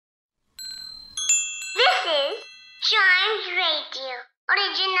Chimes Radio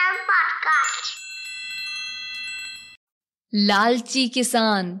original podcast. लालची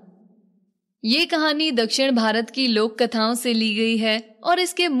किसान। ये कहानी दक्षिण भारत की लोक कथाओं से ली गई है और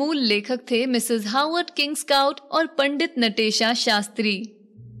इसके मूल लेखक थे मिसेस हावर्ड किंग्सकाउट और पंडित नटेशा शास्त्री।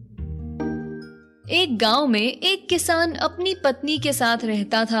 एक गांव में एक किसान अपनी पत्नी के साथ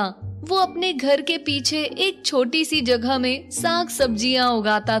रहता था। वो अपने घर के पीछे एक छोटी सी जगह में साग सब्जियां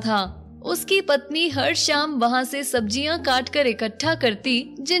उगाता था। उसकी पत्नी हर शाम वहां से सब्जियां काटकर इकट्ठा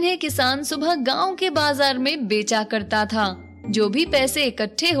करती, जिन्हें किसान सुबह गांव के बाजार में बेचा करता था। जो भी पैसे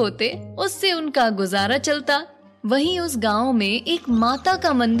इकट्ठे होते उससे उनका गुजारा चलता। वहीं उस गांव में एक माता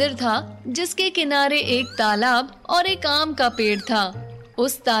का मंदिर था, जिसके किनारे एक तालाब और एक आम का पेड़ था।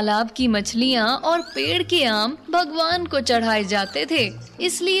 उस तालाब की मछलियां और पेड़ के आम भगवान को चढ़ाए जाते थे,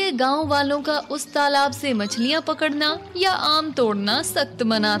 इसलिए गांव वालों का उस तालाब से मछलियां पकड़ना या आम तोड़ना सख्त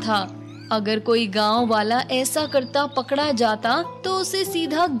मना था। अगर कोई गांव वाला ऐसा करता पकड़ा जाता तो उसे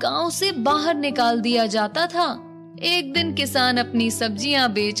सीधा गांव से बाहर निकाल दिया जाता था। एक दिन किसान अपनी सब्जियां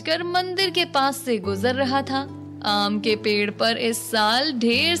बेचकर मंदिर के पास से गुजर रहा था। आम के पेड़ पर इस साल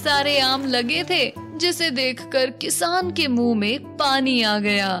ढेर सारे आम लगे थे, जिसे देखकर किसान के मुंह में पानी आ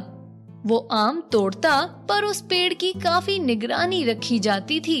गया। वो आम तोड़ता, पर उस पेड़ की काफी निगरानी रखी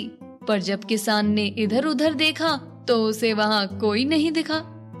जाती थी। पर जब किसान ने इधर उधर देखा तो उसे वहाँ कोई नहीं दिखा।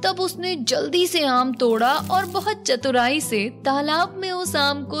 तब उसने जल्दी से आम तोड़ा और बहुत चतुराई से तालाब में उस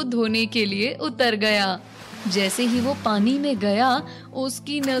आम को धोने के लिए उतर गया। जैसे ही वो पानी में गया,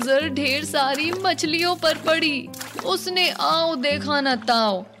 उसकी नजर ढेर सारी मछलियों पर पड़ी। उसने आओ देखा न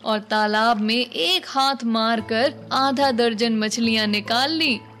ताओ और तालाब में एक हाथ मारकर आधा दर्जन मछलियां निकाल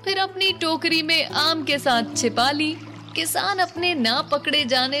ली, फिर अपनी टोकरी में आम के साथ छिपा ली। किसान अपने ना पकड़े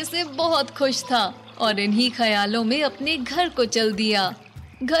जाने से बहुत खुश था और इन्हीं ख्यालों में अपने घर को चल दिया।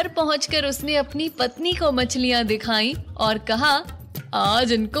 घर पहुंचकर उसने अपनी पत्नी को मछलियां दिखाई और कहा,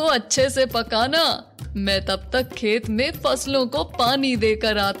 आज इनको अच्छे से पकाना, मैं तब तक खेत में फसलों को पानी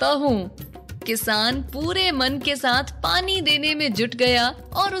देकर आता हूँ। किसान पूरे मन के साथ पानी देने में जुट गया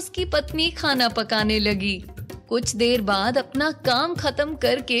और उसकी पत्नी खाना पकाने लगी। कुछ देर बाद अपना काम खत्म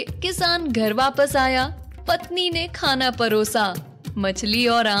करके किसान घर वापस आया। पत्नी ने खाना परोसा। मछली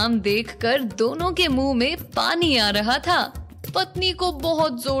और आम देखकर दोनों के मुंह में पानी आ रहा था। पत्नी को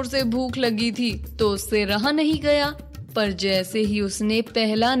बहुत जोर से भूख लगी थी तो उससे रहा नहीं गया, पर जैसे ही उसने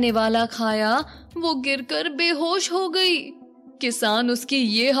पहला निवाला खाया वो गिरकर बेहोश हो गई। किसान उसकी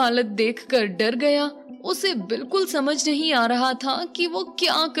ये हालत देखकर डर गया। उसे बिल्कुल समझ नहीं आ रहा था कि वो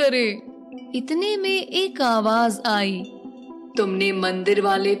क्या करे। इतने में एक आवाज आई, तुमने मंदिर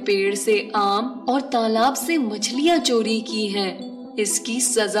वाले पेड़ से आम और तालाब से मछलियां चोरी की हैं, इसकी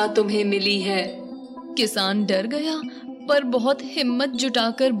सजा तुम्हें मिली है। किसान डर गया, पर बहुत हिम्मत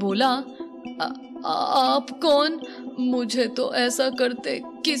जुटाकर बोला, आप कौन? मुझे तो ऐसा करते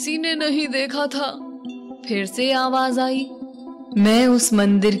किसी ने नहीं देखा था। फिर से आवाज आई, मैं उस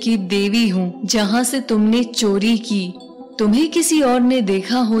मंदिर की देवी हूँ जहाँ से तुमने चोरी की। तुम्हें किसी और ने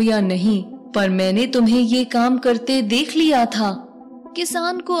देखा हो या नहीं, पर मैंने तुम्हें ये काम करते देख लिया था।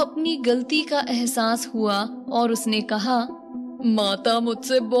 किसान को अपनी गलती का एहसास हुआ और उसने कहा, माता,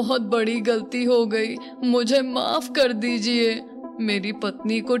 मुझसे बहुत बड़ी गलती हो गई, मुझे माफ कर दीजिए। मेरी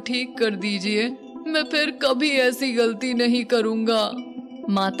पत्नी को ठीक कर दीजिए, मैं फिर कभी ऐसी गलती नहीं करूँगा।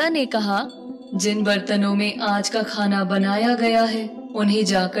 माता ने कहा, जिन बर्तनों में आज का खाना बनाया गया है उन्हें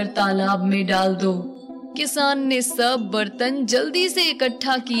जाकर तालाब में डाल दो। किसान ने सब बर्तन जल्दी से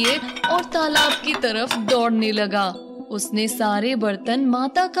इकट्ठा किए और तालाब की तरफ दौड़ने लगा। उसने सारे बर्तन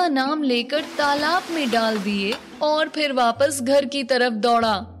माता का नाम लेकर तालाब में डाल दिए और फिर वापस घर की तरफ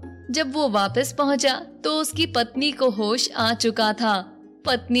दौड़ा। जब वो वापस पहुंचा तो उसकी पत्नी को होश आ चुका था।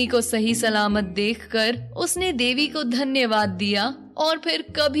 पत्नी को सही सलामत देखकर उसने देवी को धन्यवाद दिया और फिर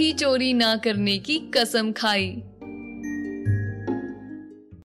कभी चोरी ना करने की कसम खाई।